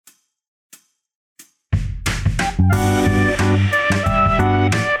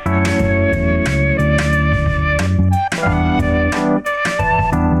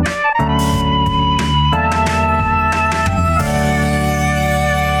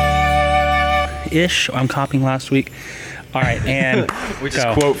I'm copying last week. All right, and we just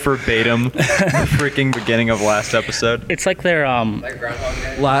quote verbatim the freaking beginning of last episode. It's like their like Groundhog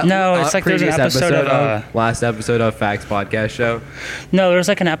Day? No, it's like there's an episode of last episode of Facts Podcast Show. No, there's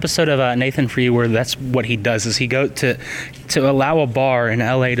like an episode of Nathan For You where that's what he does is he go to allow a bar in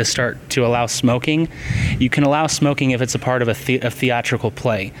LA to start to allow smoking. You can allow smoking if it's a part of a theatrical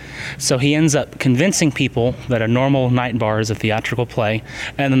play. So he ends up convincing people that a normal night bar is a theatrical play,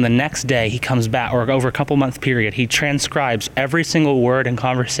 and then the next day he comes back, or over a couple month period, he transcribes every single word and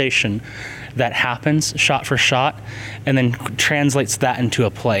conversation that happens shot for shot, and then translates that into a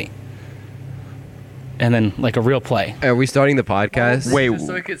play. And then like a real play. Are we starting the podcast? Wait,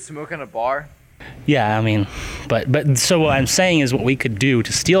 so we could smoke in a bar? Yeah, I mean, but so what I'm saying is what we could do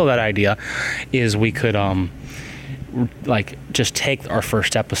to steal that idea is we could like just take our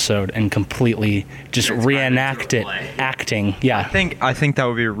first episode and completely just reenact it acting. Yeah. I think that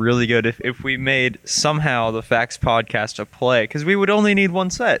would be really good if we made somehow the Facts Podcast a play, because we would only need one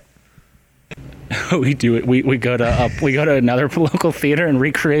set. We do it. We go to another local theater and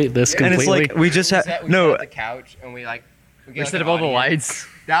recreate this completely. And it's like we just have no the couch and we instead of all the lights.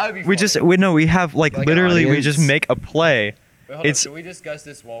 That would be fun. We have like literally we just make a play. Wait, hold on. Should we discuss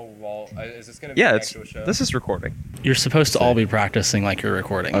this while is this gonna be yeah, an actual show? this is recording. You're supposed to all be practicing like you're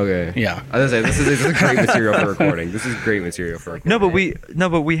recording. Okay. Yeah. I was gonna say this is great material for recording. This is great material for recording. No,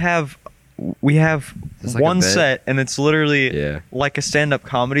 but we have It's like one a bit. set, and it's literally Yeah. like a stand-up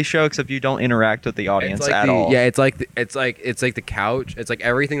comedy show, except you don't interact with the audience at all. Yeah, it's like the couch. It's like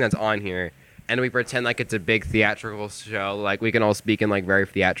everything that's on here, and we pretend like it's a big theatrical show. Like we can all speak in like very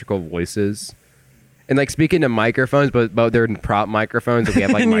theatrical voices, and like speak into microphones, but they're prop microphones. And we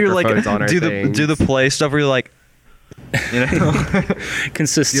have like And you're microphones like on our do things. the play stuff where you're like, you know,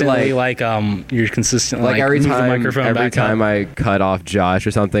 Consistently you're consistently like every move the time, microphone every back time up. I cut off Josh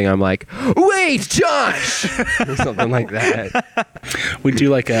or something, I'm like, "Wait, Josh," or something like that. We do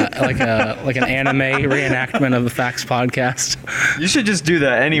like an anime reenactment of the Facts Podcast. you should just do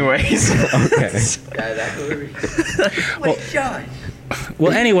that anyways. Okay.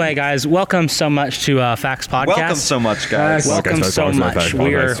 Well, anyway, guys, welcome so much to Facts Podcast. Welcome so much, guys. Welcome so much.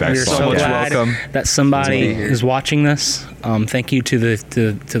 We are so glad that somebody is watching this. Thank you to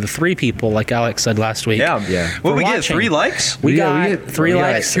the three people, like Alex said last week. Yeah. What we get? 3 likes? We Yeah, got we get 3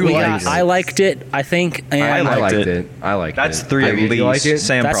 likes. 2 likes. I liked it, I think. And I liked it. I liked That's it. 3 at Did you like least. it?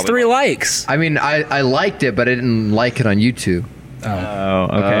 Sam that's probably 3 likes. I mean, I liked it, but I didn't like it on YouTube. Oh,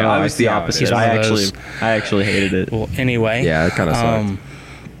 okay. I was the opposite. He's one I of those. actually hated it. Well, anyway. Yeah, it kind of sucked.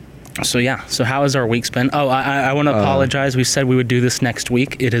 So how has our week's been? Oh, I want to apologize. We said we would do this next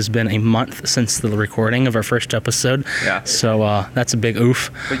week. It has been a month since the recording of our first episode. Yeah. So that's a big oof.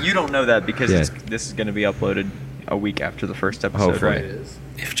 But you don't know that because Yeah. this is going to be uploaded a week after the first episode, Hopefully. right?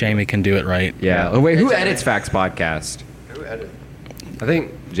 If Jamie can do it right. Yeah. Oh, wait, who edits Facts Podcast? Who edited? I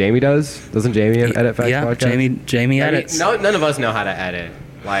think Jamie does. Doesn't Jamie edit Facts Yeah, Podcast? Jamie edits. None of us know how to edit.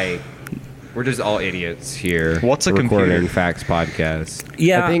 Like, we're just all idiots here. What's a recording computer? Facts Podcast?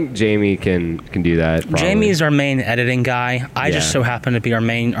 Yeah. I think Jamie can do that. Probably. Jamie's our main editing guy. I just Yeah. so happen to be our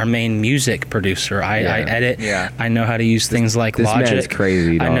main music producer. I edit. Yeah. I know how to use things like this Logic. man is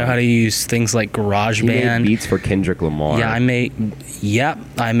crazy, I dog. know how to use things like He made GarageBand. beats for Kendrick Lamar. Yeah,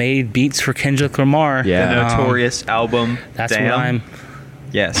 I made beats for Kendrick Lamar. Yeah. The Notorious album. That's Damn. what I'm.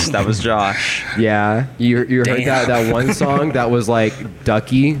 Yes, that was Josh. Yeah. You heard Damn. that one song that was like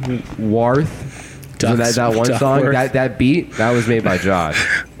Ducky Worth? Ducks- That one song, Duckworth. that beat, that was made by Josh.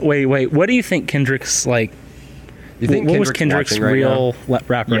 Wait. What do you think Kendrick's like? You think What was Kendrick's Kendrick's watching right real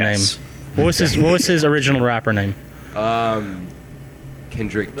rapper Yes. name? What was his original rapper name? now?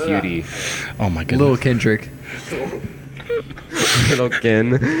 Kendrick Cutie. Oh my goodness. Little Kendrick. Little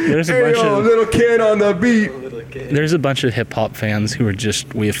Ken. There's a bunch of little Ken on the beat. There's a bunch of hip hop fans who are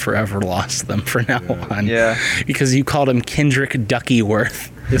just we have forever lost them from now on. Yeah. Because you called him Kendrick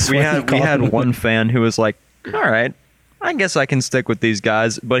Duckyworth. Is We what you had called him. one fan who was like, all right, I guess I can stick with these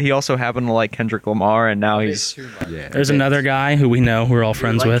guys. But he also happened to like Kendrick Lamar, and now he's... Yeah. There's another guy who we know we're all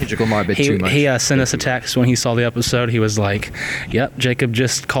friends like with. Kendrick Lamar a bit he too much. he sent us a text when he saw the episode. He was like, "Yep, Jacob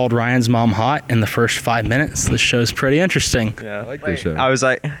just called Ryan's mom hot in the first 5 minutes. This show's pretty interesting." Yeah. like this show. I was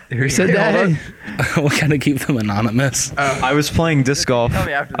like... Who said that? We gotta keep them anonymous. I was playing disc golf. Tell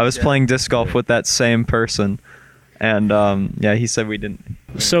me after I was the- playing disc golf with that same person, and yeah, he said we didn't.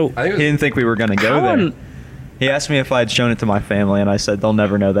 So I think He didn't think we were gonna go how there. on- He asked me if I had shown it to my family, and I said they'll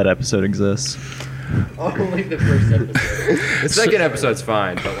never know that episode exists. Only the first episode. The second episode's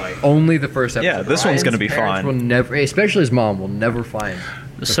fine, but like Only the first episode. Yeah, this one's gonna be Parents fine. Will never, especially his mom, will never find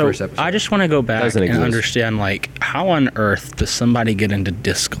the So first episode. I just want to go back Doesn't and exist. understand, like, how on earth does somebody get into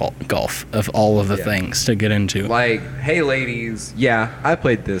disc golf of all of the Yeah. things to get into? like, hey ladies, yeah, I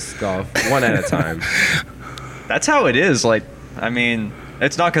played disc golf one at a time. That's how it is. Like, I mean,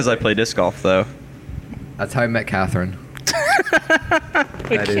 it's not because I play disc golf though. That's how I met Catherine.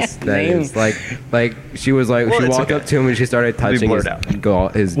 That is name. like she was like Well, she it's walked okay. up to him and she started It'll be touching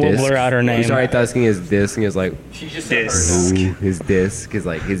blurred his We'll disc. blur out her name. She started touching his disc and he was like, Disc. ooh, his disc is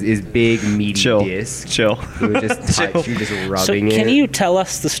like his big meaty Chill. disc. Chill. He was just Chill. she was just So rubbing can it. you tell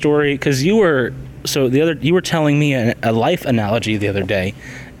us the story? Because you were you were telling me a life analogy the other day,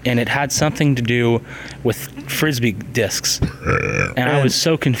 and it had something to do with frisbee discs, and I was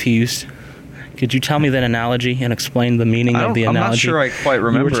so confused. Could you tell me that analogy and explain the meaning of the I'm analogy? not sure I quite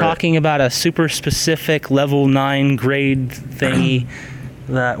remember. You were talking about a super specific level 9 grade thingy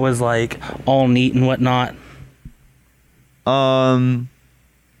that was like all neat and whatnot.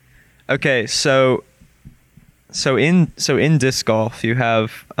 Okay, so in disc golf you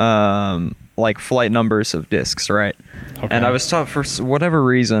have like flight numbers of discs, right? Okay. And I was for whatever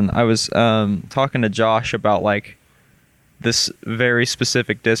reason I was talking to Josh about like this very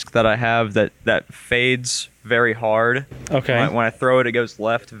specific disc that I have that fades very hard. Okay. When I throw it, it goes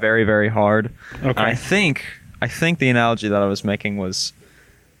left very, very hard. Okay. And I think the analogy that I was making was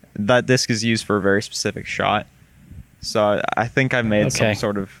that disc is used for a very specific shot. So I think I made Okay. some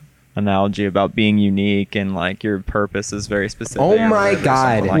sort of analogy about being unique and like your purpose is very specific. Oh or my whatever, God.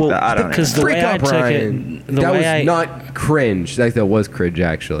 something like Well, that. I don't know. because the Freak way I up, took Ryan. it, the that way was I not cringe. Like that was cringe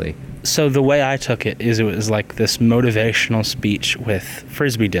actually. So the way I took it is it was like this motivational speech with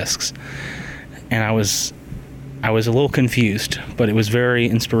frisbee discs, and I was a little confused, but it was very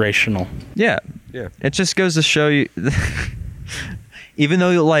inspirational. Yeah. Yeah. It just goes to show you, even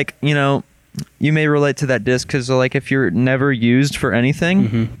though you may relate to that disc because like if you're never used for anything,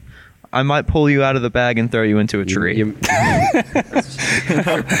 Mm-hmm. I might pull you out of the bag and throw you into a tree. You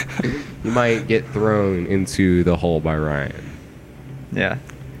might get thrown into the hole by Ryan. Yeah.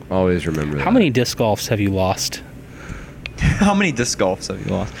 Always remember that. How many disc golfs have you lost? How many disc golfs have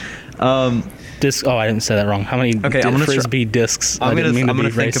you lost? Disc. Oh, I didn't say that wrong. How many Okay, I'm gonna try- frisbee discs? I'm I didn't gonna- mean I'm to be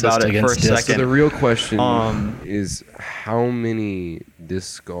gonna think racist about it for a against discs. So the real question Um, is how many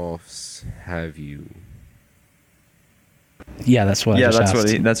disc golfs have you? Yeah, that's what. I Yeah, just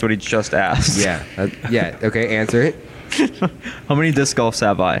that's asked. that's what he just asked. Yeah. Okay, answer it. How many disc golfs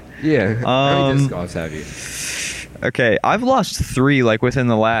have I? Yeah. How many disc Um, golfs have you? Okay, I've lost 3 like within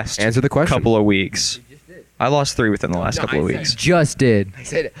the last Answer the question. couple of weeks. I lost 3 within the last No, couple of I said- weeks. Just did. I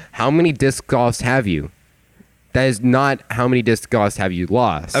said, how many disc golfs have you? That is not how many disc golfs have you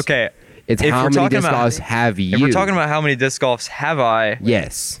lost. Okay, It's if how we're many talking disc about- golfs have you? if we're talking about how many disc golfs have I,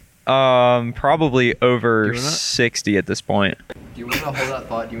 yes. probably over You wanna- 60 at this point. Do you want to hold that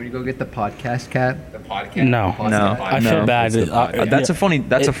thought? Do you want to go get the podcast cap? The podcast. No. No, I no. feel bad. It's the podcast.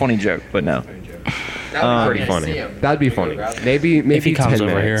 That's a funny joke, but no. That'd be pretty funny. That'd be funny. Maybe If he comes 10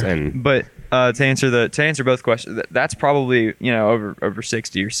 over minutes here. and But to answer both questions, that's probably over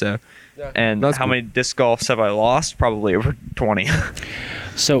 60 or so. And That's how cool. many disc golfs have I lost? Probably over 20.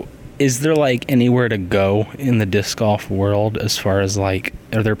 So, is there like anywhere to go in the disc golf world as far as like,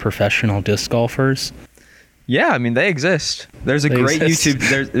 are there professional disc golfers? Yeah, I mean they exist. There's a They great exist.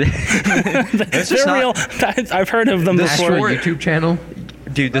 YouTube. There's just They're not- real. I've heard of them This before. sport- YouTube channel.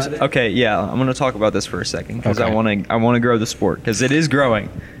 Dude, this okay. Yeah, I'm gonna talk about this for a second because Okay. I want to grow the sport because it is growing.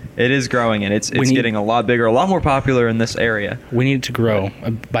 It is growing and it's need- getting a lot bigger, a lot more popular in this area. We need it to grow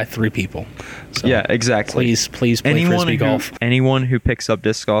by 3 people. So Yeah, exactly. Please play frisbee golf. Anyone who picks up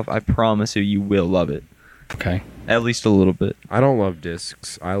disc golf, I promise you will love it. Okay. At least a little bit. I don't love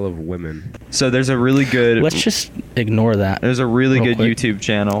discs. I love women. So there's a really good Let's just ignore that. there's a really real good quick. YouTube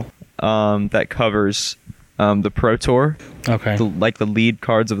channel that covers the Pro Tour. Okay. The lead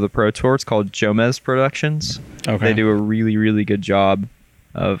cards of the Pro Tour. It's called Jomez Productions. Okay. They do a really, really good job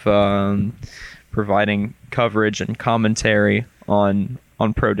of providing coverage and commentary on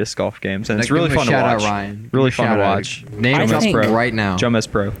pro disc golf games, and it's really fun to shout watch. out, Ryan. Really Give fun a to shout out. watch. Name I him think- right now. Jomez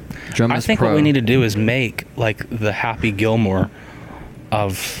Pro. Jomez I think Pro. what we need to do is make like the Happy Gilmore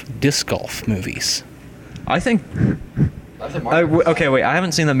of disc golf movies. I think. Okay, wait. I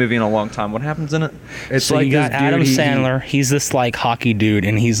haven't seen that movie in a long time. What happens in it? It's So you got Adam Sandler. He's this like hockey dude,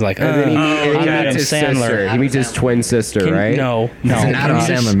 and he's like, And then he, and I'm he Adam meets his Sandler. sister. He meets his twin sister, Can- right? No. It's an Adam Can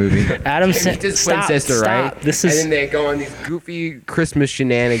you just- Sandler movie. Adam He meets Sandler. his twin Stop. sister, Stop. right? This And is then they go on these goofy Christmas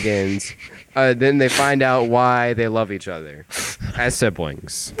shenanigans Then they find out why they love each other as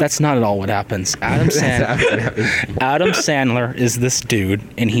siblings. That's not at all what happens. Adam Sandler is this dude,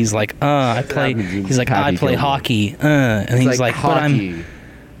 and he's like, I play. He's like, I play hockey. And he's like, but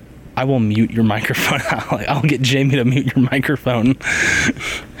I will mute your microphone. I'll get Jamie to mute your microphone.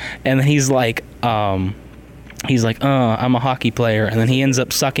 And then he's like, I'm a hockey player. And then he ends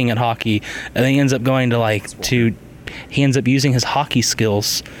up sucking at hockey. And then he ends up going to he ends up using his hockey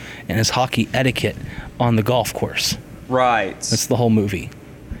skills and his hockey etiquette on the golf course. Right. That's the whole movie.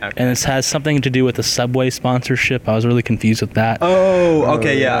 Okay. And this has something to do with the Subway sponsorship. I was really confused with that. Oh,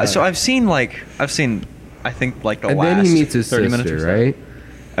 okay, yeah. So I've seen I think like the And last then he meets his 30 minutes or sister, so. right?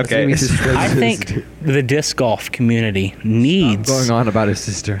 Okay. I think the disc golf community needs. Going on about his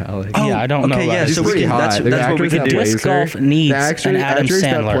sister, Alex. Oh, Yeah, I don't know okay, about yeah, it. so She's pretty hot. that's The what we actress can that do. plays Disc golf her- needs the an Adam actress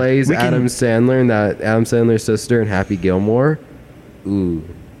that Sandler. plays We can- Adam Sandler and that Adam Sandler's sister in Happy Gilmore. Ooh,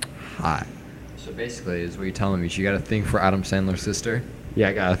 hot. So basically, is what you're telling me. You got a thing for Adam Sandler's sister? Yeah,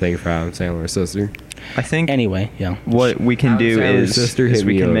 I got a thing for Adam Sandler's sister. I think Anyway, yeah. what we can Adam do Sandler's sister is hit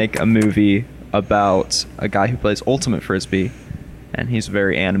we me can up. make a movie about a guy who plays ultimate frisbee, and he's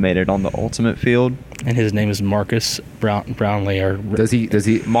very animated on the ultimate field. And his name is Marcus Brownlee or Does he?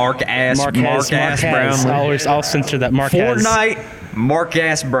 Marquez Brownlee. I'll censor that. Marquez. Fortnite,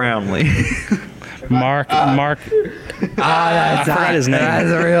 Marquez Brownlee. Mark. I forgot his name. That's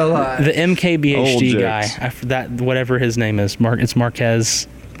a real lie. The MKBHD Old guy. jokes. That whatever his name is. It's Marquez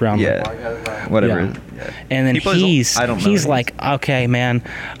Brownlee. Yeah, whatever. Yeah. And then He plays- I don't know he's his like, okay, man,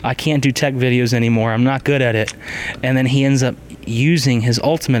 I can't do tech videos anymore. I'm not good at it. And then he ends up using his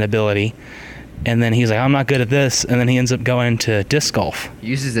ultimate ability. And then he's like, I'm not good at this. And then he ends up going into disc golf.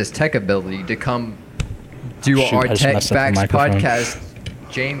 Uses his tech ability to come do Shoot, our I just Tech messed up the Facts microphone. podcast.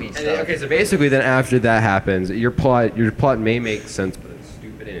 Jamie stuff. Okay, so basically, then after that happens, your plot may make sense, but it's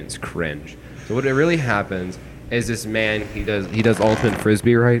stupid and it's cringe. So what it really happens is this man he does ultimate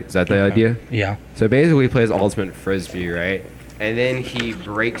frisbee, right? Is that the idea? Yeah. So basically, he plays ultimate frisbee, right? And then he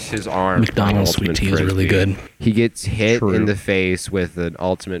breaks his arm. McDonald's playing sweet ultimate tea is really frisbee. good. He gets hit True. in the face with an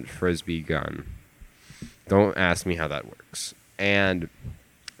ultimate frisbee gun. Don't ask me how that works. And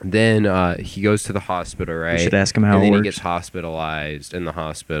then he goes to the hospital, right? should ask him how and it then works. he gets hospitalized in the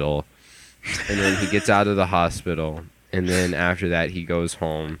hospital. And then he gets out of the hospital. And then after that, he goes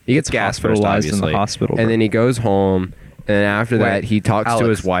home. He gets gas first, Hospitalized in the obviously. hospital, And bro. then he goes home. And then after Wait, that, he talks to Alex.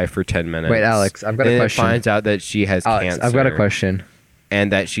 his wife for 10 minutes. Wait, Alex, I've got a and then question. finds out that she has Alex, cancer. I've got a question.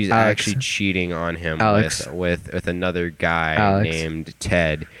 And that she's Alex. actually cheating on him Alex. with another guy Alex. named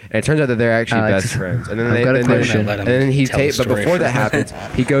Ted. And it turns out that they're actually Alex. best friends. And then I've got a question. Let him And then he tell the but story before that first.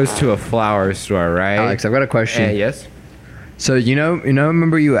 happens, he goes to a flower store, right? Alex, I've got a question. And yes. So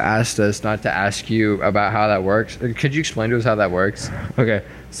remember you asked us not to ask you about how that works. Could you explain to us how that works? Okay.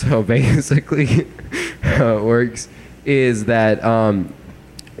 So basically, how it works is that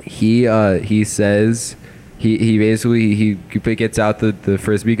he says he basically he gets out the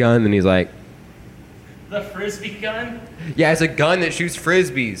frisbee gun and he's like, The frisbee gun? yeah, it's a gun that shoots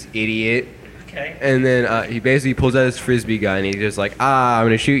frisbees, idiot. Okay. And then he basically pulls out his frisbee gun and he's just like, I'm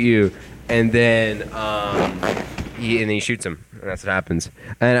gonna shoot you. And then he shoots him, and that's what happens.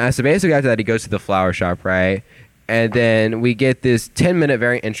 And so basically after that, he goes to the flower shop, right? And then we get this 10-minute,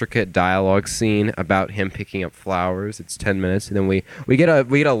 very intricate dialogue scene about him picking up flowers. It's 10 minutes, and then we get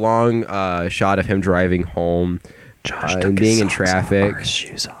a long shot of him driving home and being in traffic.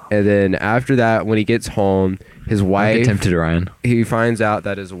 And then after that, when he gets home, his wife Ryan. he finds out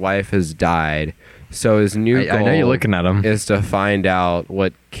that his wife has died. So his new goal I know you're looking at him. is to find out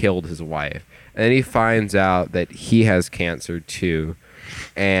what killed his wife. And then he finds out that he has cancer too.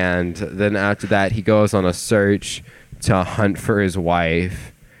 And then after that, he goes on a search to hunt for his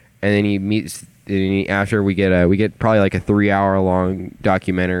wife. And then he meets. After we get probably like a 3-hour long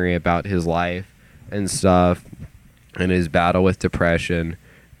documentary about his life and stuff, and his battle with depression.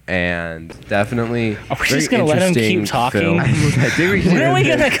 And definitely, Are we just gonna let him keep talking? When are we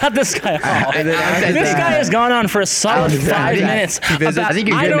gonna cut this guy off? And then after This that- guy has gone on for a solid Alex, 5 Alex, minutes. visits- About, I think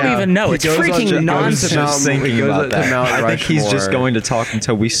you're I good don't now. even know. He It's goes on freaking to- goes nonsense. to Mount- Just thinking he goes about to that. Mount I think he's just Rushmore. going to talk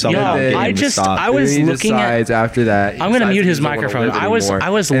until we summon Yo, him. I just- I was And then he looking at- decides after that. he I'm gonna decides mute he his doesn't wanna microphone. live I was anymore.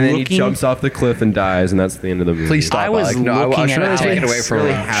 and then looking- he jumps off the cliff and dies, and that's the end of the movie. Please stop. I was Alex. No, I looking should at have taken it Alex, away from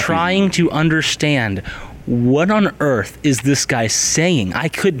really him. happy. trying to understand what on earth is this guy saying. I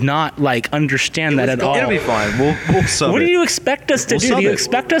could not understand that at all. It'll be fine. We'll sub What do it. you expect us to We'll do? sub Do you it.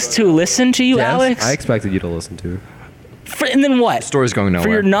 expect us to listen to you, Yes, Alex? I expected you to listen to. And then what? Story's going For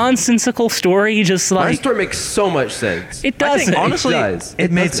nowhere. your nonsensical story, you just My like story makes so much sense. it I doesn't. think honestly, does.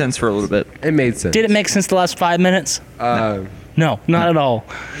 it made sense for a little bit. It made sense. Did it make sense the last 5 minutes? No, not at all.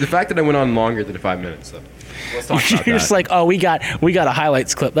 The fact that I went on longer than 5 minutes, though. Let's talk about You're that. just like, oh, we got a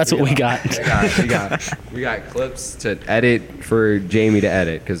highlights clip. That's what we got. we got clips to edit for Jamie to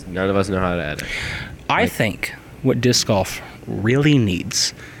edit because none of us know how to edit. I think what disc golf really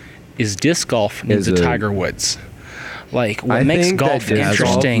needs is disc golf needs a Tiger Woods. Like what makes golf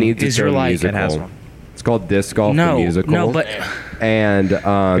interesting is you're like it's called Disc Golf the Musical. No, but and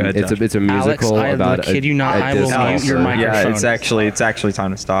it's a musical Alex, about I kid you not, I will mute your microphone. Yeah, it's actually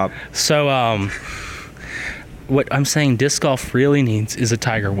time to stop. So what I'm saying disc golf really needs is a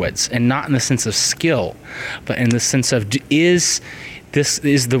Tiger Woods, and not in the sense of skill, but in the sense of is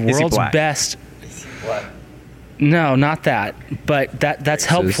the world's best. No, not that. But that's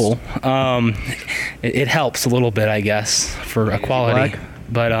helpful. It helps a little bit, I guess, for equality.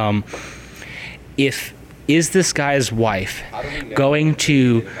 But is this guy's wife going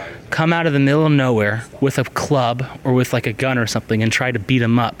to come out of the middle of nowhere with a club or with like a gun or something and try to beat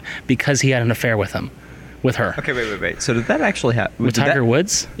him up because he had an affair with her? Okay, wait. So did that actually happen? With Tiger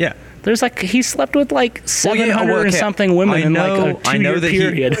Woods? Yeah. There's like he slept with like 700 and something women in like a 2-year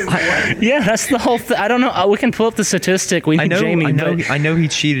period. Yeah, that's the whole thing. I don't know. We can pull up the statistic. We need Jamie. I know he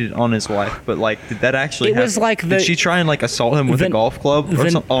cheated on his wife, but like, did that actually? It was like did she try and like assault him with a golf club or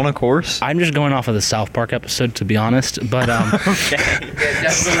something on a course? I'm just going off of the South Park episode, to be honest. But okay, yeah,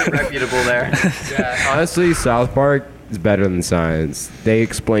 definitely reputable there. Yeah, honestly, South Park is better than Science. They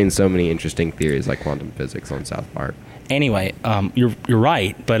explain so many interesting theories like quantum physics on South Park. Anyway, you're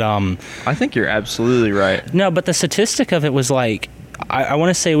right, but I think you're absolutely right. No, but the statistic of it was like I want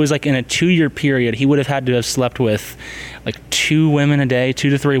to say it was like in a 2-year period he would have had to have slept with like 2 women a day, 2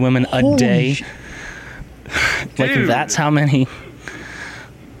 to 3 women a day. Like that's how many.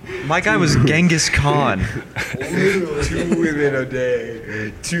 My guy was Genghis Khan. 2 women a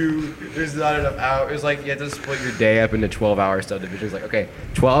day. 2. There's not enough hours. It's like you have to split your day up into 12-hour subdivisions. Like, okay,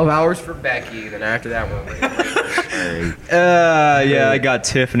 12 hours for Becky, then after that one. Yeah, I got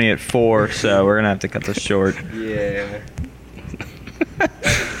Tiffany at 4, so we're gonna have to cut this short. Yeah.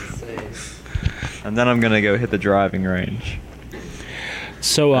 And then I'm gonna go hit the driving range.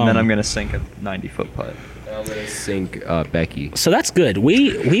 So and then I'm gonna sink a 90-foot putt. I'm gonna sink Becky. So that's good.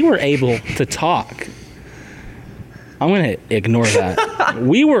 We were able to talk. I'm gonna ignore that.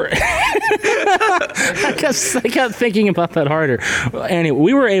 We were. I kept thinking about that harder. Anyway,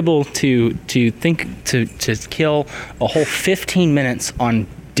 we were able to kill a whole 15 minutes on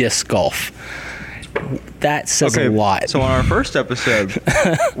disc golf. That says a lot. So on our first episode,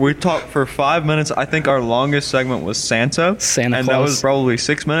 we talked for 5 minutes. I think our longest segment was Santa Claus. And that was probably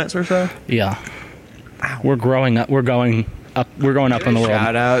 6 minutes or so. Yeah. We're growing up. We're going up in the world.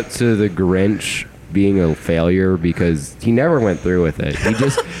 Shout out to the Grinch being a failure because he never went through with it.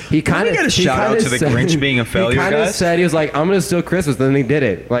 He kind of get a shout out to the Grinch being a failure. He kind of said he was like, "I'm gonna steal Christmas," then he did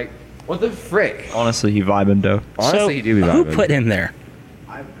it. Like, what the frick? Honestly, he vibing though. Honestly, he do be vibing. Who put him there?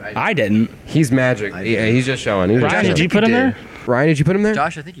 I didn't. He's magic. Yeah, he's just showing. Ryan, did you put him there? Ryan, did you put him there?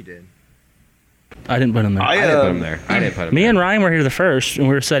 Josh, I think you did. I didn't put him there. I didn't put him there. I didn't put him Me there. and Ryan were here the first, and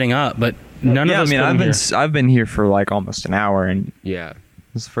we were setting up, but none of us. Yeah, I mean, I've been here for like almost an hour, and Yeah.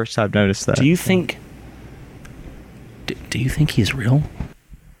 this is the first time I've noticed that. Do you think? Do you think he's real?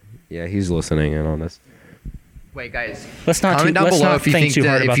 Yeah, he's listening in on this. Wait, guys. Let's not comment down let's below not if you think think too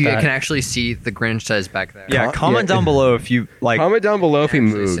hard that about if you that. can actually see the Grinch says back there. Yeah, comment down below if you like. Comment down below if he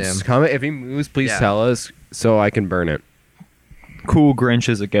Actually, moves. Sam. Comment if he moves. Please Yeah. tell us so I can burn it. Cool Grinch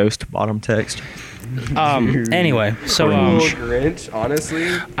is a ghost. Bottom text. Anyway, so Grinch, honestly.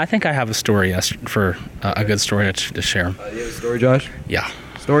 I think I have a story for a good story to share. You have a story, Josh? Yeah,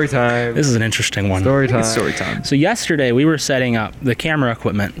 Story time. this is an interesting one. Story time. It's story time. So yesterday we were setting up the camera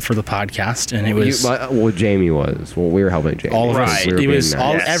equipment for the podcast, and it was Jamie was. Well, we were helping Jamie. all of us. Right. We were It was being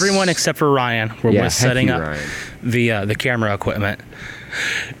all nice. everyone except for Ryan was Yeah, setting heck up you, Ryan. the camera equipment.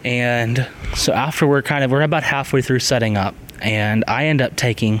 And so after we're about halfway through setting up, and I end up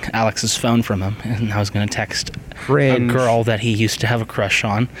taking Alex's phone from him, and I was going to text Cringe. a girl that he used to have a crush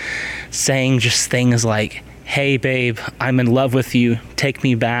on, saying just things like, "Hey babe, I'm in love with you. Take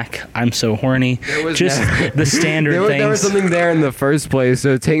me back. I'm so horny." Just the standard things. There was something there in the first place.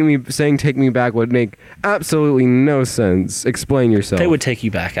 So saying take me back would make absolutely no sense. Explain yourself. They would take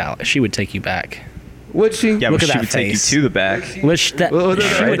you back, Alex. She would take you back. Would she? Look Yeah, but at she that would face. take you to the back. Which that Well,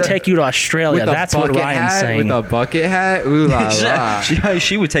 she would take you to Australia. With a That's what bucket Ryan's hat, saying. With a bucket hat? Ooh la la.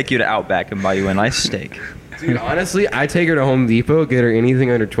 She would take you to Outback and buy you a nice steak. Dude, honestly, I take her to Home Depot, get her anything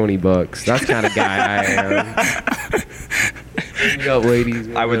under $20. That's the kind of guy I am. Hang up,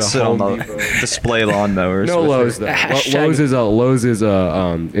 ladies. I would Go to sit on Home the Depot. display lawnmowers. No with Lowe's her. though. Hashtag- Lowe's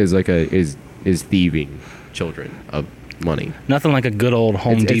is thieving children of money. Nothing like a good old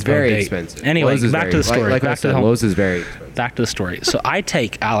Home Depot It's very date. expensive. Anyway, Lowe's is back to the story. Like I back to said, the home. Lowe's is very expensive. Back to the story. So I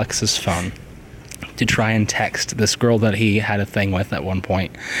take Alex's phone to try and text this girl that he had a thing with at one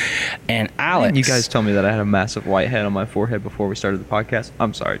point. And Alex... You guys told me that I had a massive white head on my forehead before we started the podcast.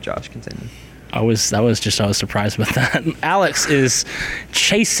 I'm sorry, Josh. Continue. I was surprised with that. Alex is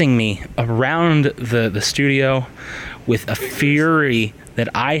chasing me around the studio with a fury that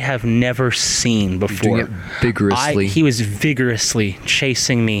I have never seen before. Doing it vigorously. He was vigorously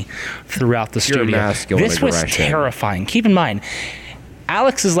chasing me throughout the Pure studio. masculine This was aggression. terrifying. Keep in mind,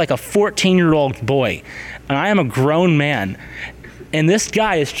 Alex is like a 14-year-old boy, and I am a grown man. And this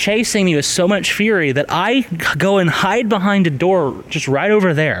guy is chasing me with so much fury that I go and hide behind a door just right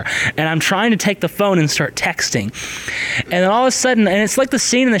over there. And I'm trying to take the phone and start texting. And then all of a sudden, and it's like the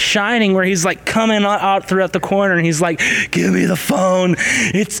scene in The Shining where he's like coming out throughout the corner and he's like, give me the phone.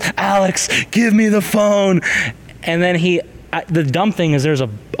 It's Alex, give me the phone. And then the dumb thing is there's a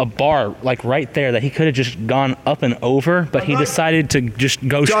bar like right there that he could have just gone up and over, but he decided to just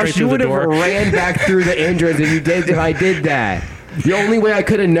go straight Josh, you through the would have door. ran back through the entrance if I did that. The only way I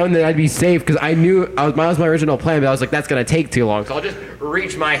could have known that I'd be safe, because I knew that was my original plan, but I was like, that's going to take too long, so I'll just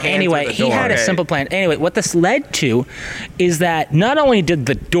reach my hand Anyway, through the he door. had a simple plan. Anyway, what this led to is that not only did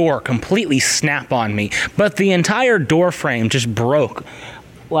the door completely snap on me, but the entire door frame just broke.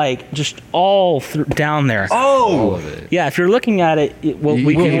 Like, just all down there. All of it. Yeah, if you're looking at it, we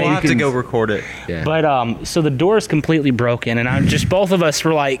We'll can have to go record it. Yeah. But so the door is completely broken, and I'm just both of us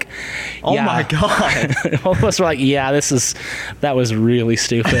were like, Oh yeah. my god. Both of us were like, yeah, that was really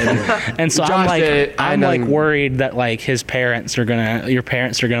stupid. And so Josh did it. I I'm know. like worried that like your parents are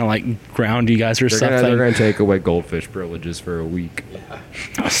gonna like ground you guys or They're something. going to take away goldfish privileges for a week.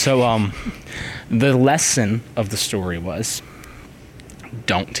 So the lesson of the story was,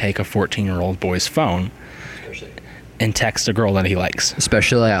 don't take a 14-year-old boy's phone and text a girl that he likes.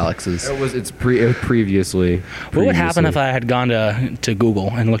 Especially Alex's. It was previously. What would happen if I had gone to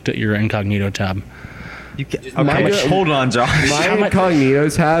Google and looked at your incognito tab? Okay, hold on, Josh. My incognito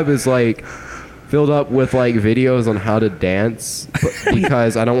tab is like filled up with like videos on how to dance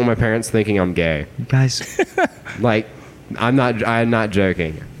because I don't want my parents thinking I'm gay. You guys Like, I'm not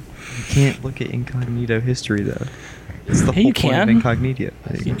joking. can't look at incognito history though. It's the Hey, whole you point of can. incognito.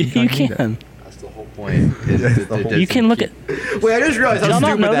 You can. That's the whole point. You can look at. Wait, I just realized Did how y'all not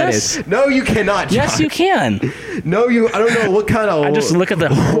stupid know that this? is. No, you cannot. Josh. Yes, you can. No, I don't know what kind of. I just look at the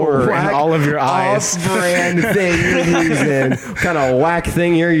horror in whack, all of your eyes. Off-brand thing you're using. What kind of whack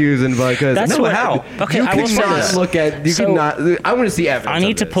thing you're using? Because That's No, what. how? Okay, you I will say cannot this. look at. You So, cannot. I want to see evidence. I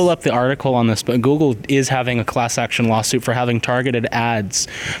need of to this. pull up the article on this, but Google is having a class action lawsuit for having targeted ads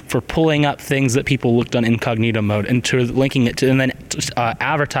for pulling up things that people looked on incognito mode and to linking it to and then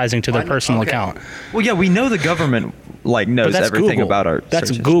advertising to their personal account. Well, yeah, we know the government like But knows that's everything Google. about our. That's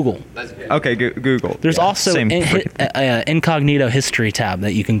searches. Google. Okay, Google. There's Yeah, also same an freaking thing. incognito history tab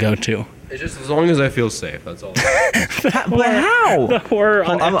that you can go to. It's just as long as I feel safe. That's all. But how? The horror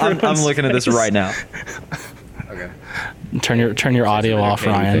on I'm everyone's looking at this face. right now. Okay. Turn your audio off,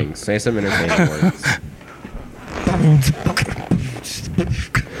 Ryan. Things. Say some entertaining words.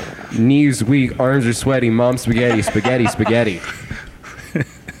 Knees weak, arms are sweaty, mom spaghetti, spaghetti, spaghetti.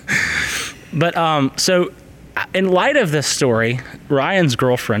 But so in light of this story, Ryan's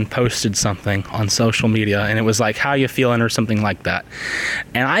girlfriend posted something on social media, and it was like, "How you feeling?" or something like that.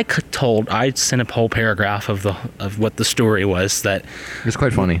 And I sent a whole paragraph of what the story was, that It's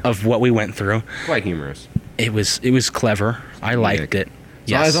quite funny. of what we went through. Quite humorous. It was clever. I liked it.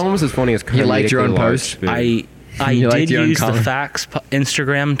 So it's almost as funny as You liked your own comedically large post? spoon. I You did liked your own use the comment? facts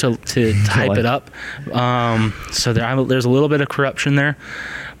Instagram to hype it up. So there's a little bit of corruption there.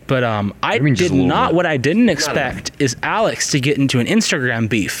 But I mean just did a little not. bit? What I didn't expect is Alex to get into an Instagram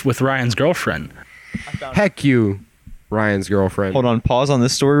beef with Ryan's girlfriend. Heck you, Ryan's girlfriend. Hold on, pause on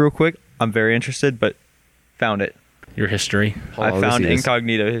this story real quick. I'm very interested, but found it. Your history. Hold on, I let me found see this.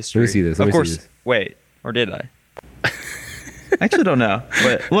 incognito history. see this, let Of me see course. this. Wait, or did I? I actually don't know.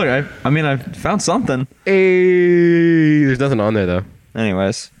 But look, I found something. Hey, there's nothing on there though.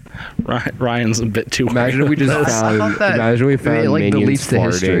 Anyways, Ryan's a bit too. Imagine if we just I found. thought that- Imagine we found it, like, minions deletes the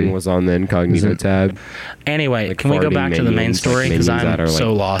history. farting was on the incognito tab. Anyway, Like can we go farting back to the main minions, story like because minions that I'm are, like-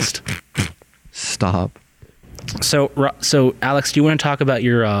 so lost. Stop. So Alex, do you want to talk about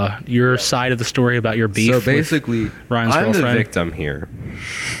your side of the story about your beef? So with basically, Ryan's I'm the girlfriend? victim here.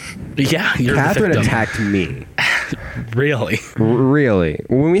 Yeah, you're Catherine the victim. attacked me. Really? Really?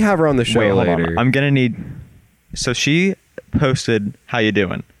 When we have her on the show wait, hold later. on. I'm gonna need. So she posted, "How you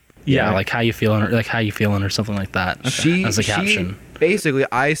doing?" Yeah, Yeah. like how you feeling, or something like that. As a caption. Basically,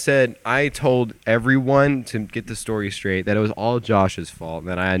 I told everyone to get the story straight that it was all Josh's fault and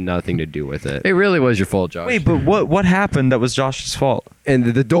that I had nothing to do with it. It really was your fault, Josh. Wait, but what happened that was Josh's fault? And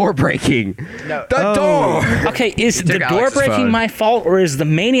the door breaking. No. The door. Okay, is the took door Alex's breaking phone. my fault, or is the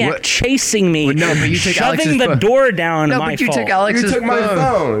maniac What? chasing me, Well, no, but you took Alex's shoving the phone. door down no, my but you fault? took Alex's You took my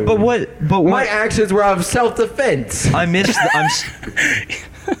phone. But what? But My what? actions were of self-defense. I missed.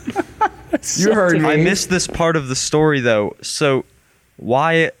 You heard me. I missed this part of the story though. So,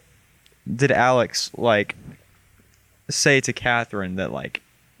 why did Alex like say to Catherine that like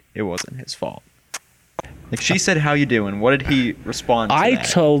it wasn't his fault? Like she said, "How you doing?" What did he respond to? I that?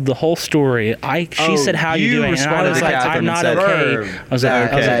 told the whole story. She said, "How you you doing?" And I responded was to like, Catherine "I'm and not said, okay." I was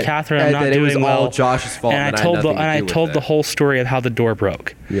like, Okay. "Catherine, I'm not that it was doing all well." Josh's fault. And I had told nothing to do with the it. whole story of how the door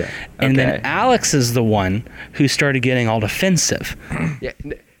broke. Yeah. And then Okay. Alex is the one who started getting all defensive.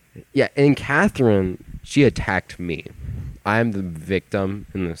 Yeah. And Catherine, she attacked me. I'm the victim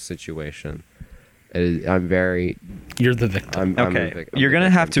in this situation. I'm very. You're the victim. I'm Okay. a victim. You're gonna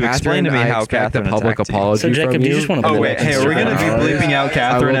have to explain to me I how expect Catherine a public attacked you. apology So, Jacob, from do you. you just wanna Oh bleep wait, it? hey, are we gonna be bleeping out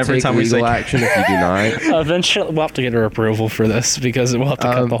Catherine every time we say? legal action if you do not. Eventually, we'll have to get her approval for this because we'll have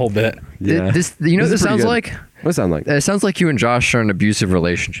to cut the whole bit. Yeah. This, you know what This this is pretty sounds good. like? What does it sound like? It sounds like you and Josh are in an abusive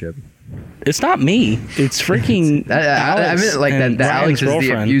relationship. It's not me. It's freaking I Alex. meant like and that Ryan's Alex is the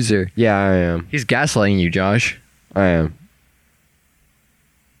girlfriend. abuser. Yeah, I am. He's gaslighting you, Josh. I am.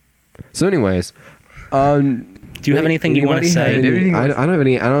 So, anyways, Do you have anything you want to say? I don't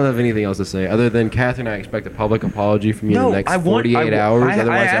have anything else to say other than Catherine. I expect a public apology from you in the next 48 hours. Otherwise,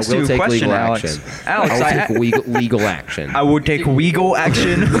 I asked will you a take question, legal Alex. action. Alex, I will take legal action. I would take legal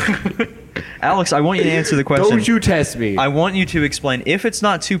action. Alex, I want you to answer the question. Don't you test me. I want you to explain, if it's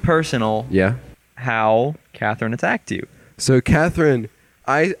not too personal, Yeah. how Catherine attacked you. So Catherine,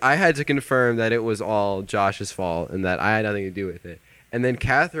 I had to confirm that it was all Josh's fault and that I had nothing to do with it. And then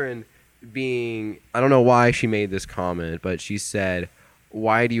Catherine, I don't know why she made this comment, but she said,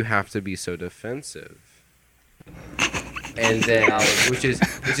 "Why do you have to be so defensive?" And then, which is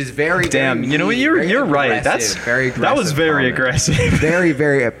very Damn, very you know what? mean, You're very right. aggressive, very That was aggressive very comment. aggressive.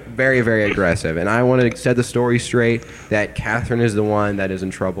 very, very aggressive. And I want to set the story straight that Catherine is the one that is in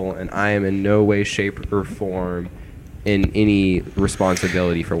trouble, and I am in no way, shape, or form in any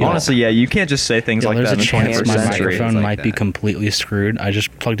responsibility for what. Honestly, yeah, you can't just say things Yeah, like there's that a in the chance 21st my century. microphone like might be that. completely screwed. I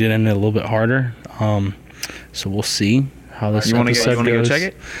just plugged it in a little bit harder. So we'll see how this You want episode to goes. go check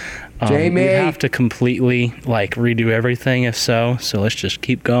it? Jamie! We have to completely redo everything if so. So let's just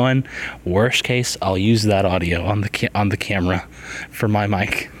keep going. Worst case, I'll use that audio on the camera for my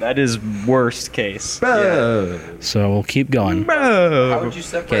mic. That is worst case. So we'll keep going. How would you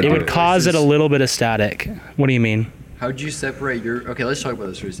separate? It would cause it a little bit of static. What do you mean? How would you separate your? Okay, let's talk about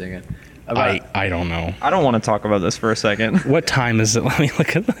this for a second. I don't know. I don't want to talk about this for a second. What time is it? Let me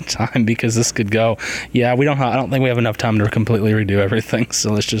look at the time because this could go. Yeah, I don't think we have enough time to completely redo everything.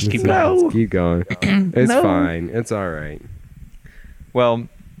 So let's just keep going. Keep going. It's fine. It's all right. Well,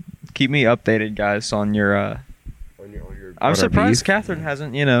 keep me updated, guys, on your. I'm surprised Catherine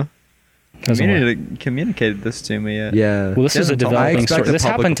hasn't, communicated this to me yet. Yeah. Well, this is a developing story. This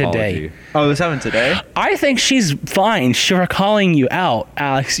happened today. Apology. Oh, this happened today? I think she's fine. Sure, calling you out,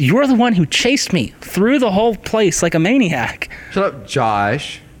 Alex. You're the one who chased me through the whole place like a maniac. Shut up,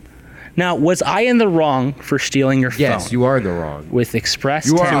 Josh. Now, was I in the wrong for stealing your Yes, phone? you are in the wrong. With express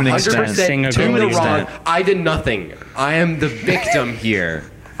You are text 100% messaging in the abilities. wrong. I did nothing. I am the victim here.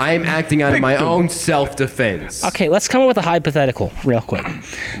 I am acting out of my own self-defense. Okay, let's come up with a hypothetical real quick.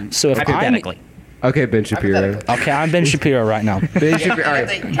 So if Okay, Ben Shapiro. I'm Ben Shapiro right now. Ben Shapiro. All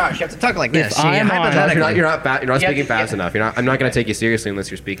right. Josh, you have to talk like this. I am on- Josh, you're not Yeah, speaking fast enough. I'm not going to take you seriously unless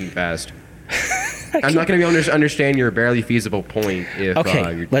you're speaking fast. I'm not going to be able to understand your barely feasible point if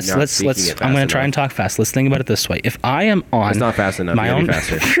Okay, you're let's. not speaking it fast I'm going to try enough. and talk fast. Let's think about it this way. If I am on, It's not fast enough. my You own.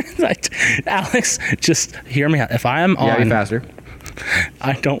 gotta be faster. Alex, just hear me out. If I am Yeah, be on, faster.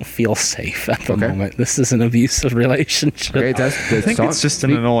 I don't feel safe at the Okay. moment. This is an abusive relationship. Okay, I think it's just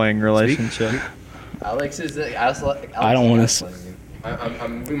an annoying relationship. Alex is. I don't want to.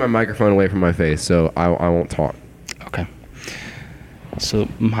 I'm moving my microphone away from my face, so I won't talk. Okay. So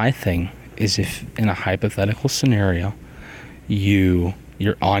my thing is, if in a hypothetical scenario, you're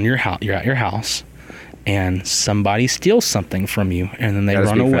on your house, you're at your house, and somebody steals something from you, and then they Gotta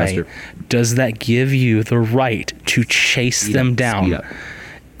run speak away, faster. does that give you the right to chase Speed them up, down speed up.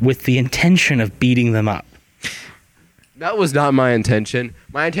 with the intention of beating them up? That was not my intention.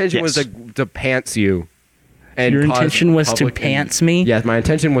 My intention was Yes. to pants you. And Your cause intention was to public pants me? Yes, my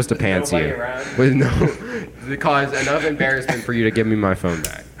intention was to pants nobody you. around? With no, to cause enough embarrassment for you to give me my phone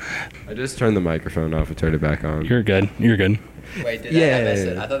back. I just turned the microphone off and turned it back on. You're good. You're good. Wait, did Yeah. that mess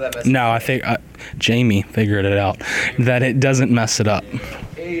it? I thought that messed No, I think Jamie figured it out that it doesn't mess it up.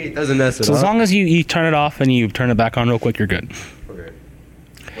 Hey, it doesn't mess it So up. as long as you turn it off and you turn it back on real quick, you're good. Okay.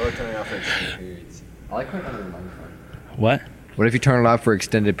 We're turning off for extended periods. I like when under the microphone. What? What if you turn it off for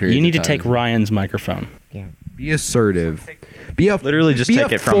extended periods? You need to of take time? Ryan's microphone. Be assertive. Be a Literally just be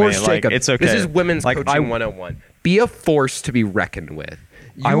take a it from me. force, Like, Jacob. it's okay. This is women's Like, coaching 101. Be a force to be reckoned with.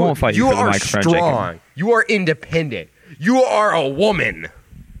 I won't fight you for the are microphone, Jacob. strong. You are independent. You are a woman.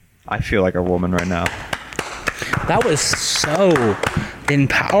 I feel like a woman right now. That was so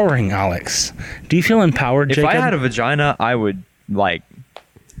empowering, Alex. Do you feel empowered, If Jacob? I had a vagina, I would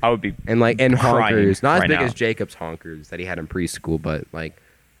be And Crying honkers. Not as right big now. as Jacob's honkers that he had in preschool, but like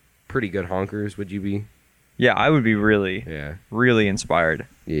pretty good honkers. Would you be? yeah, I would be really, Yeah. really inspired.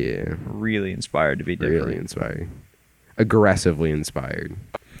 Yeah. Really inspired to be different. Really inspired. Aggressively inspired.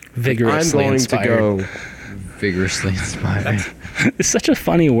 vigorously I'm going inspired. to go. Vigorously inspired. It's such a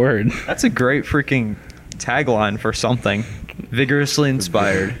funny word. That's a great freaking tagline for something. Vigorously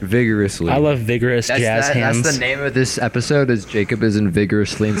inspired. Vigorously. I love vigorous jazz hands. That's the name of this episode. Is Jacob isn't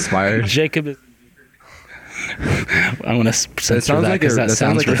vigorously inspired? Jacob is. I'm gonna censor That sounds that like because that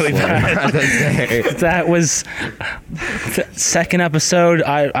sounds like a really slur. bad. That was second episode.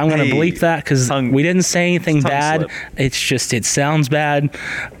 I'm gonna Hey, bleep that because tongue- we didn't say anything tongue bad. slip. It's just it sounds bad.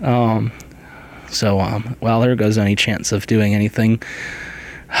 Well, there goes any chance of doing anything.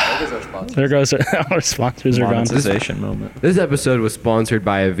 There goes our sponsors are gone. Monetization moment. This episode was sponsored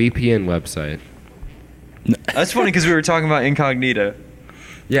by a VPN website. That's funny because we were talking about incognito.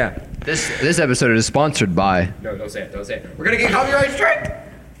 Yeah. This episode is sponsored by No, don't say it. Don't say it. We're gonna get copyright strike.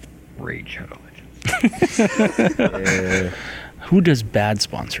 Rage Who does bad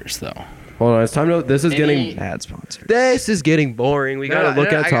sponsors though? Hold on. It's time to. This is Any- getting. Ad sponsor. This is getting boring. We gotta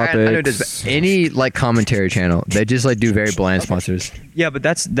look at topics. I know this. Any like commentary channel, they just like do very bland sponsors. Yeah, but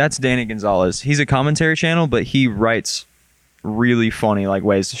that's Danny Gonzalez. He's a commentary channel, but he writes really funny like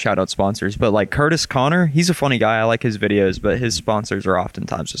ways to shout out sponsors. But like Curtis Connor, he's a funny guy. I like his videos, but his sponsors are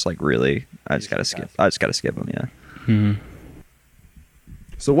oftentimes just like really. I just gotta skip them. Yeah.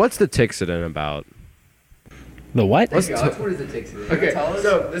 So what's the Tixident about? The what? Let's what is it takes? Okay,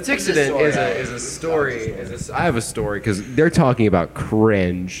 so the Tixident is a story. I have a story because they're talking about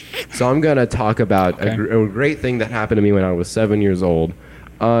cringe. So I'm gonna talk about Okay. a great thing that happened to me when I was 7 years old.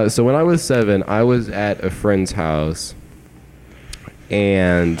 So when I was 7, I was at a friend's house,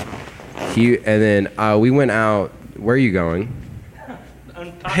 and then we went out. Where are you going?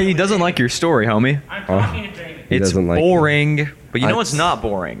 Hey, he doesn't like your story, homie. I'm talking to Jamie. He It's doesn't like boring, but you know I- what's not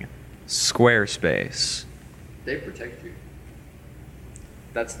boring? Squarespace. They protect you.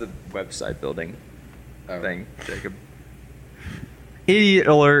 That's the website building Oh. thing, Jacob. Idiot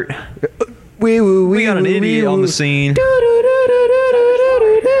alert. We We got an idiot on the scene.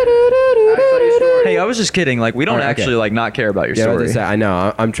 Hey, I was just kidding. Like, we don't Alright, okay. actually like not care about your Yeah, story. I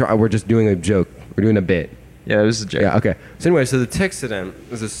know. I'm trying. We're just doing a joke. We're doing a bit. Yeah, it was a joke. Yeah. Okay. So anyway, so the Tixident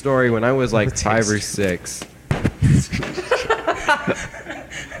is a story when I was like The 5 or Tixident. 6.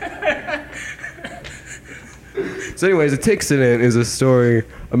 So anyways, the Tixident is a story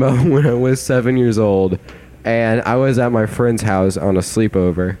about when I was 7 years old, and I was at my friend's house on a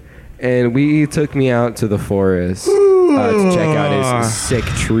sleepover, and he took me out to the forest to check out his sick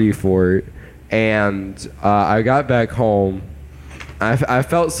tree fort, and I got back home. I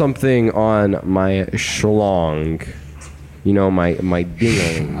felt something on my schlong, you know, my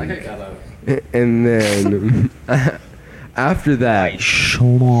ding. And then after that,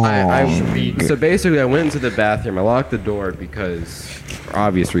 so basically I went into the bathroom. I locked the door because for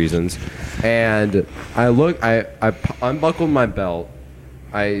obvious reasons, and I unbuckled my belt.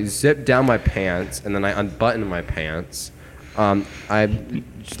 I zipped down my pants, and then I unbuttoned my pants. I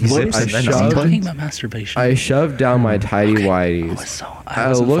Talking about masturbation. I shoved down my tidy whities. I I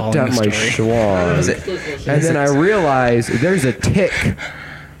wasn't looked following at the my story. schlong, and then I realized there's a tick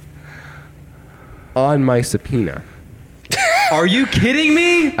on my subpoena. Are you kidding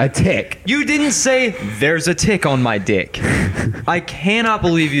me? A tick. You didn't say there's a tick on my dick. I cannot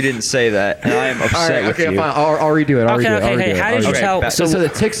believe you didn't say that, and I am upset with okay, you. fine. I'll redo it. I'll Okay, redo it. I'll okay, redo hey, it. how I'll did redo you it. tell? back- So So, the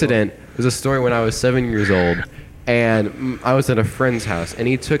Tixident is a story when I was 7 years old, and I was at a friend's house, and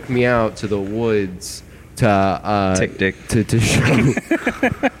he took me out to the woods to Tick dick. to show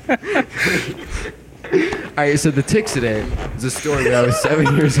right, so the Tixident is a story when I was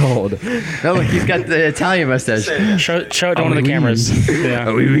 7 years old. No, look, he's got the Italian mustache. Show it to one of the cameras. Yeah.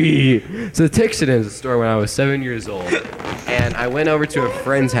 So the Tixident is a story when I was 7 years old, and I went over to a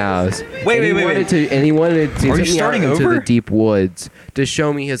friend's house. Wait. And he wanted to Are you take me starting out into over? the deep woods to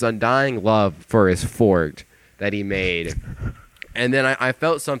show me his undying love for his fort that he made. And then I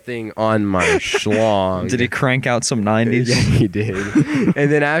felt something on my schlong. Did he crank out some 90s? Yeah, he did. And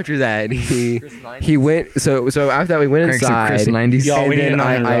then after that, he went. So after that, we went Cranks some Chris inside. 90s. Yo, And we need then to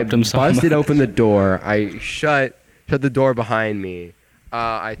I interrupt him so busted much. open the door. I shut the door behind me.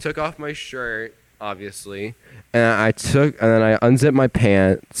 I took off my shirt, obviously, and then I unzipped my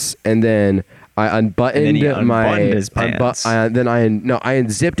pants, and then I unbuttoned And then he my unbuttoned his pants. I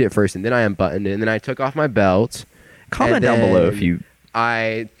unzipped it first, and then I unbuttoned it, and then I took off my belt. Comment And down below then if you.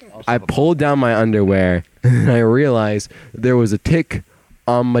 I pulled down my underwear, and I realized there was a tick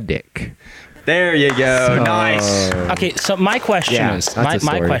on my dick. There you go. So- Nice. Okay, so my question Yeah, is, that's a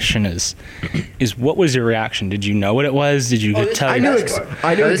my story. question is what was your reaction? Did you know what it was? Did you tell I you? knew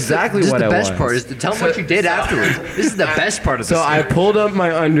exactly what the it best was. part. Is to tell them what you did afterwards. This is the best part of the So I story. pulled up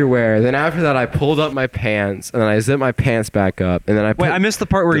my underwear. Then after that, I pulled up my pants, and then I zipped my pants back up, and then I put, Wait, I missed the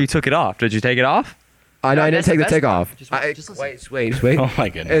part where you took it off. Did you take it off? I didn't that's take the the tick best off. part. Just listen. Wait. Oh my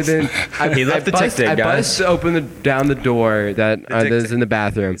goodness. And then He left the tick there, I guys. bust open down the door that tick is tick. in the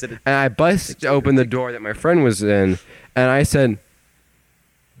bathroom, Is it a- and I bust open the door that my friend was in, and I said,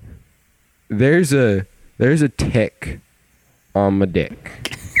 "There's a tick on my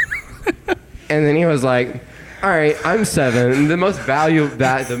dick." And then he was like, "All right, I'm 7. And the most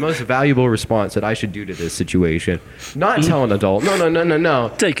valuable response that I should do to this situation, not tell an adult.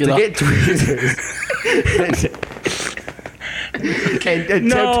 No. Take it to off. get tweezers and attempt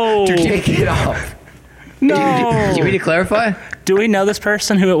No. to take it off." Do you No. need me to clarify? Do we know this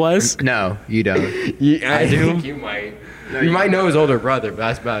person who it was? No, you don't. I think you might. You might know his older brother, but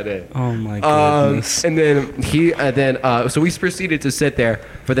that's about it. Oh my goodness. And then so we proceeded to sit there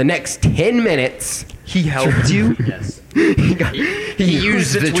for the next 10 minutes. He helped you? Yes. He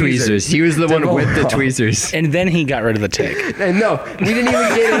used the tweezers. He was the one with the tweezers. And then he got rid of the tick. And no, we didn't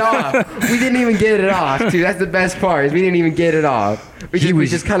even get it off. We didn't even get it off, dude. That's the best part. Is we didn't even get it off. We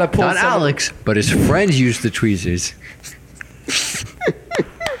just kind of pulled. Not Alex, but his friends used the tweezers.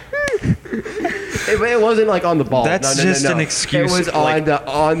 It wasn't like on the ball. That's No. just an excuse, It was like-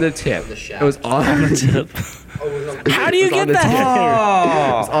 on the tip. It was on the tip. How do you It was get on the that? tip. It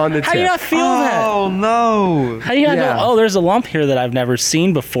was Oh. on the How do you tip. not feel that? Oh no. How do you not Yeah. know? Oh, there's a lump here that I've never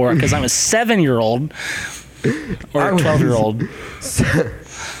seen before because I'm a 7-year-old or a 12-year-old.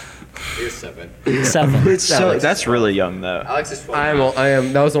 He's 7. 7. So that's really young though. Alex is 12. I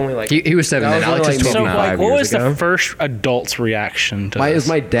am. That was only like. He was 7 That then. was Alex only is like 12 So, now. like, what years was ago. the first adult's reaction to It was this?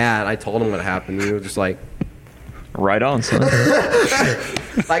 my dad. I told him what happened. He was just like, Right on, son.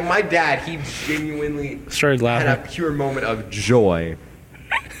 like my dad. He genuinely Started had a laughing. pure moment of joy.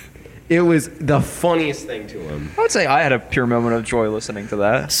 It was the funniest thing to him. I would say I had a pure moment of joy listening to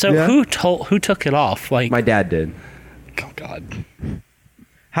that. So Yeah. who took it off? Like, My dad did. oh God.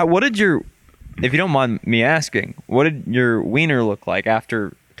 What did your, if you don't mind me asking, what did your wiener look like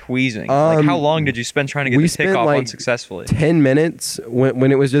after tweezing? Like how long did you spend trying to get we the tick spent, off like, unsuccessfly? 10 minutes when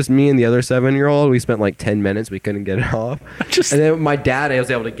it was just me and the other 7-year-old. We spent like 10 minutes. We couldn't get it off. Just- And then my dad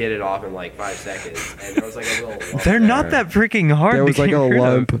was able to get it off in like 5 seconds. And there was like a little lump They're not there. that freaking hard There to was like get a rid of.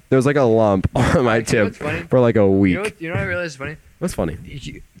 lump. There was like a lump on my You know tip what's funny? for like a week. You know what I realized is funny? What's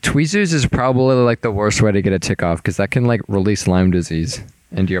funny? Tweezers is probably like the worst way to get a tick off because that can like release Lyme disease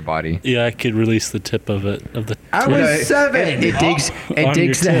into your body. Yeah, I could release the tip of it of the. I tip. was 7. It digs. It On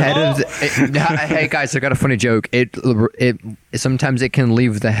digs your the tip. head of. Hey guys, I got a funny joke. It sometimes it can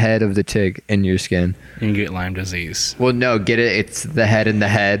leave the head of the tick in your skin. You can get Lyme disease. Well, no, get it. It's the head in the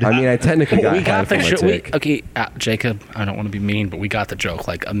head. I mean, I technically got we got the from a joke. tick. Okay, Jacob. I don't want to be mean, but we got the joke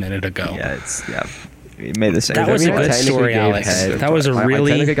like a minute ago. Yeah, you made the same. That was a I good technically story, gave Alex. head. That was a I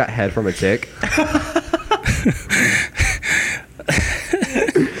really- technically got head from a tick.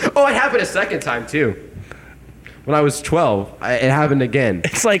 Oh, it happened a second time too. When I was 12, it happened again.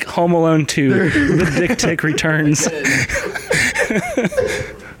 It's like Home Alone 2. The dick tick returns.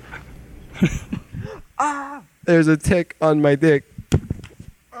 There's a tick on my dick.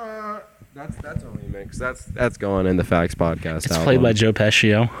 That's only a mix. That's going in the Facts podcast. It's played by Joe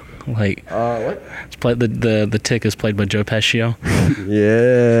Pescio. Like what? it's played the tick is played by Joe Pescio.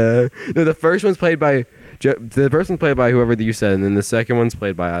 Yeah. No, the first one's played by The person's played by whoever you said, and then the second one's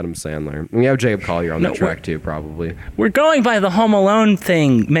played by Adam Sandler. And we have Jacob Collier on No, the track too, probably. We're going by the Home Alone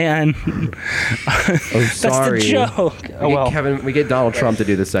thing, man. Oh, That's sorry. the joke. Oh, well. We get Donald Trump to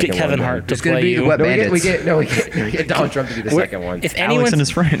do the second Get Kevin one. Hart to It's gonna play be the you. Wet We Bandits. get Donald Trump to do the second one. If Alex anyone's and his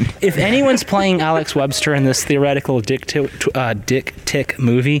friend. if anyone's playing Alex Webster in this theoretical Dick Tick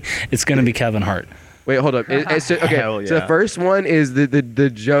movie, it's going to be Kevin Hart. Wait, hold up. Okay, Hell so the yeah. first one is the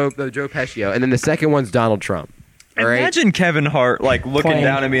Joe Pesci, and then the second one's Donald Trump. All right. Imagine Kevin Hart like looking Playing-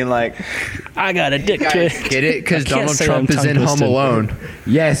 down and being like, I got a dick tick. Get it? Because I can't Donald say Trump I'm is in Home tongue-twisted. Alone.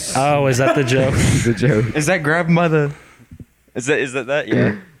 Yes. Oh, is that the joke? the joke. "Is that grabbed by the? Is that?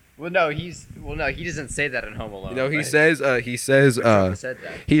 Yeah. Well, no, he doesn't say that in Home Alone. No, he right? says. Trump said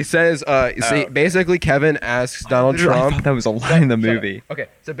that. He says. See, basically, Kevin asks Donald Literally, I Trump. thought that was a line in the movie. Okay,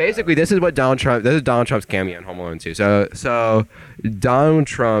 so basically, this is Donald Trump's cameo in Home Alone 2. So Donald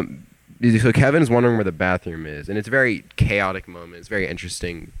Trump. So Kevin's wondering where the bathroom is, and it's a very chaotic moment. It's a very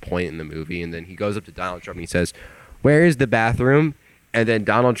interesting point in the movie, and then he goes up to Donald Trump and he says, "Where is the bathroom?" And then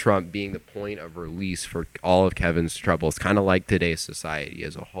Donald Trump, being the point of release for all of Kevin's troubles, kind of like today's society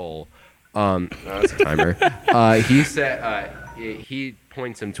as a whole. That's a timer. He said he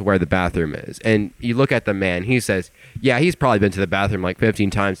points him to where the bathroom is, and you look at the man. He says, "Yeah, he's probably been to the bathroom like 15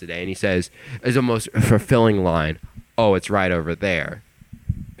 times today." And he says, "It's the most fulfilling line. Oh, it's right over there."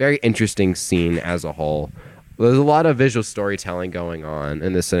 Very interesting scene as a whole. There's a lot of visual storytelling going on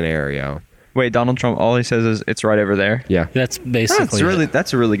in this scenario. Wait, Donald Trump. All he says is, "It's right over there." Yeah. That's basically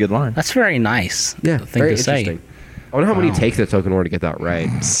That's a really good line. That's very nice. Yeah, thing very to say. interesting. I wonder how many Wow. takes it took in order to get that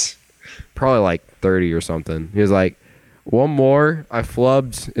right. Probably like 30 or something. He was like, "One more, I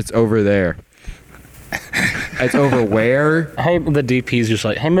flubbed. It's over there." It's over where? Hey, the DP's just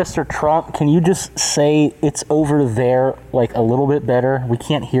like, hey, Mr. Trump, can you just say it's over there like a little bit better? We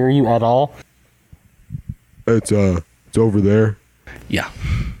can't hear you at all. It's over there. Yeah.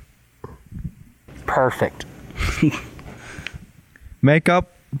 Perfect.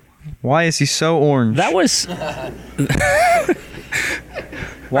 Makeup. Why is he so orange? That was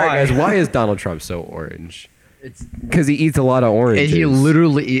Why? Why is Donald Trump so orange? It's because he eats a lot of oranges. He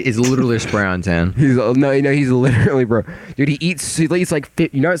literally is literally a spray on tan. He's he's literally, bro. Dude, he eats like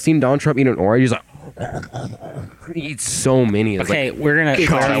you not seen Donald Trump eat an orange? He's like, he eats so many. It's okay. like, we're gonna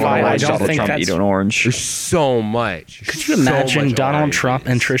clarify. I don't think Trump that's. eat an orange. there's so much. Could you imagine much Donald oranges. Trump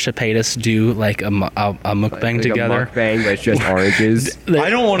and Trisha Paytas do like a mukbang Like together? A mukbang, but it's just oranges. The-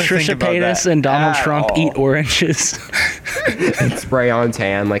 I don't wanna Trisha think about Paytas that and Donald at Trump all. eat oranges. Spray on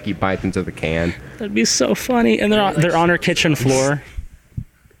tan like he bites into the can. That'd be so funny. And they're on her kitchen floor.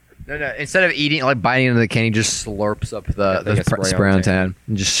 No. Instead of eating, like biting into the can, he just slurps up the like a spray on tan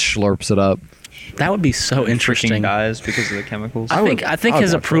and just slurps it up. That would be so Freaking interesting. dies because of the chemicals. I think I would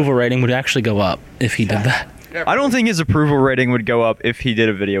his watch approval rating would actually go up if he did that. I don't think his approval rating would go up if he did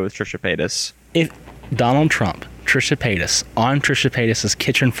a video with Trisha Paytas. If Donald Trump, Trisha Paytas, on Trisha Paytas'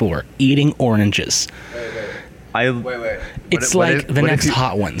 kitchen floor eating oranges, it's what like if- the what if next you-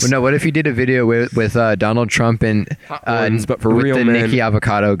 Hot Ones. No, what if you did a video with Donald Trump and Ones, but for with real the men. Nikki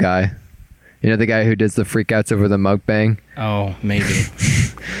Avocado guy? You know, the guy who does the freakouts over the mukbang. Oh, maybe.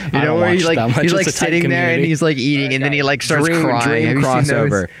 You I know don't where watch that much. he's It's like a tight sitting there and community. he's like eating, and then he like starts crying. Have you seen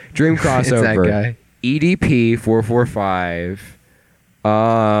those? Dream It's that crossover. guy. EDP 445.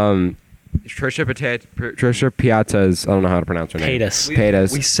 Trisha Piatas. I don't know how to pronounce her name. Paytas.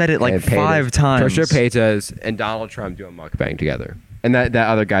 Paytas. We said it like Yeah, Paytas. 5 times. Trisha Paytas and Donald Trump do a mukbang together. And that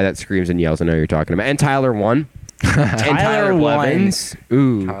other guy that screams and yells, I know who you're talking about. And Tyler won. And Tyler won. Blevins.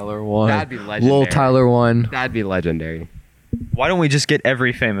 Ooh. Tyler one. That'd be legendary. Little Tyler one. That'd be legendary. Why don't we just get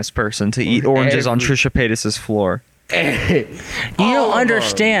every famous person to eat oranges on Every- Trisha Paytas' floor? You don't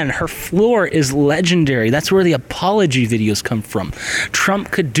understand. Her floor is legendary. That's where the apology videos come from.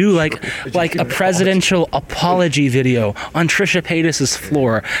 Trump could do like a presidential apology video on Trisha Paytas'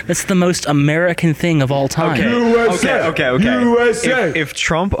 floor. That's the most American thing of all time. Okay. USA. If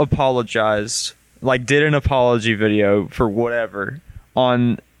Trump apologized, like did an apology video for whatever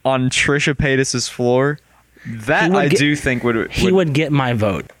on Trisha Paytas' floor, that He would I get- do think would He would get my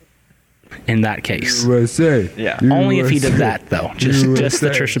vote in that case. USA. yeah. Only if he did that though. Just the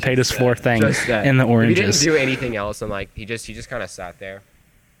Trisha Paytas floor thing Just that. and the If he oranges. didn't do anything else, and like he just kind of sat there.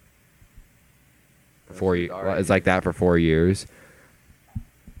 It's like that for 4 years.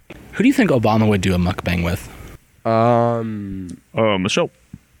 Who do you think Obama would do a mukbang with? Michelle.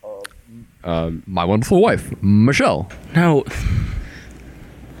 My wonderful wife, Michelle. No.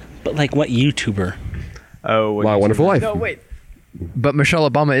 But like what YouTuber? Oh, what My do you Wonderful say? Life. No, wait. But Michelle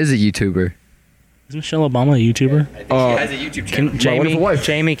Obama is a YouTuber. Is Michelle Obama a YouTuber? She has a YouTube channel. My wonderful wife.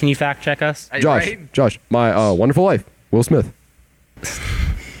 Jamie, can you fact check us? Josh, my wonderful wife, Will Smith.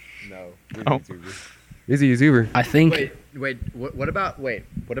 No. Oh. He's a YouTuber. I think What about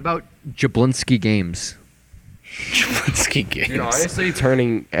Jablinski Games? Jablinski Games Dude, honestly,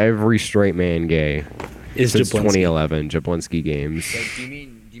 turning every straight man gay is since Jablinski. 2011. Jablinski Games. Do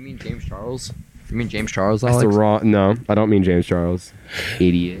you mean James Charles? You mean James Charles? That's Alex? the wrong. No, I don't mean James Charles.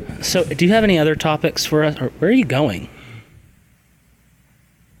 Idiot. So, do you have any other topics for us? Or where are you going?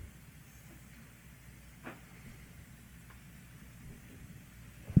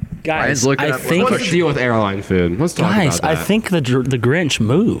 Guys, Ryan's looking I up think What's the deal with airline food? Let's talk guys, about I that. think the Grinch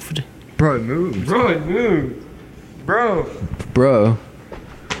moved. Bro, it moved. Bro, it moved. Bro. Bro.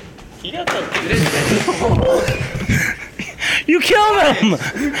 You killed him. Where'd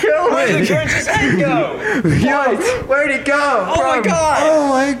the Grinch's head go? Where'd it go? Oh my god! Oh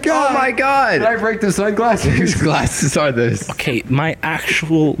my god! Oh my god! Did I break the sunglasses? Whose glasses are those? Okay, my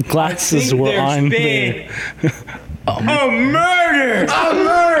actual glasses were on been there. a murder! A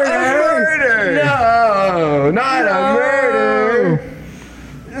murder! No, not a murder!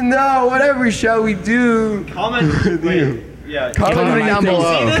 No, whatever shall we do? Comment. Wait. Yeah. Comment down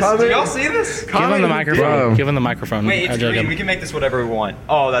below. Do y'all see this? Give him the microphone. Bro. Give him the microphone. Wait, it's Jacob. green. We can make this whatever we want.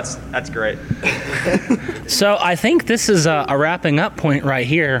 Oh, that's great. So I think this is a wrapping up point right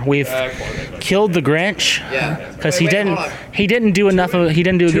here. We've killed the Grinch. Yeah. Because Wait, hold on. he didn't do enough of he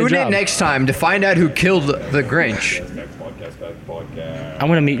didn't do a Tune good in job. next time to find out who killed the Grinch. I'm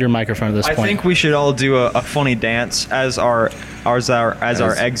gonna mute your microphone at this I point. think we should all do a funny dance as our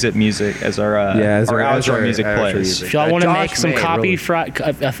exit music, as our as our our outro music outro plays. music. if y'all want to Josh make some made, copyright,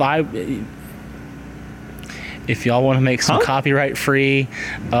 if y'all want to make some copyright-free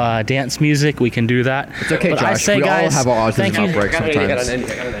dance music, we can do that. It's okay, but Josh. I say, we guys, all have our thank autism you. outbreaks sometimes.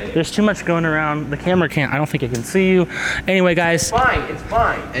 There's too much going around. The camera can't. I don't think it can see you. Anyway, guys, It's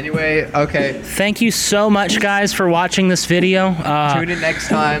fine. Anyway, okay. thank you so much, guys, for watching this video. Tune in next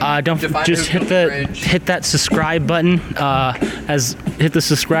time. Don't to find just out who hit killed the Grinch. hit that subscribe button. Hit the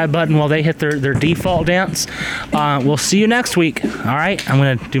subscribe button while they hit their default dance. We'll see you next week. All right, I'm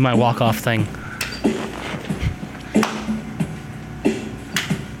gonna do my walk off thing.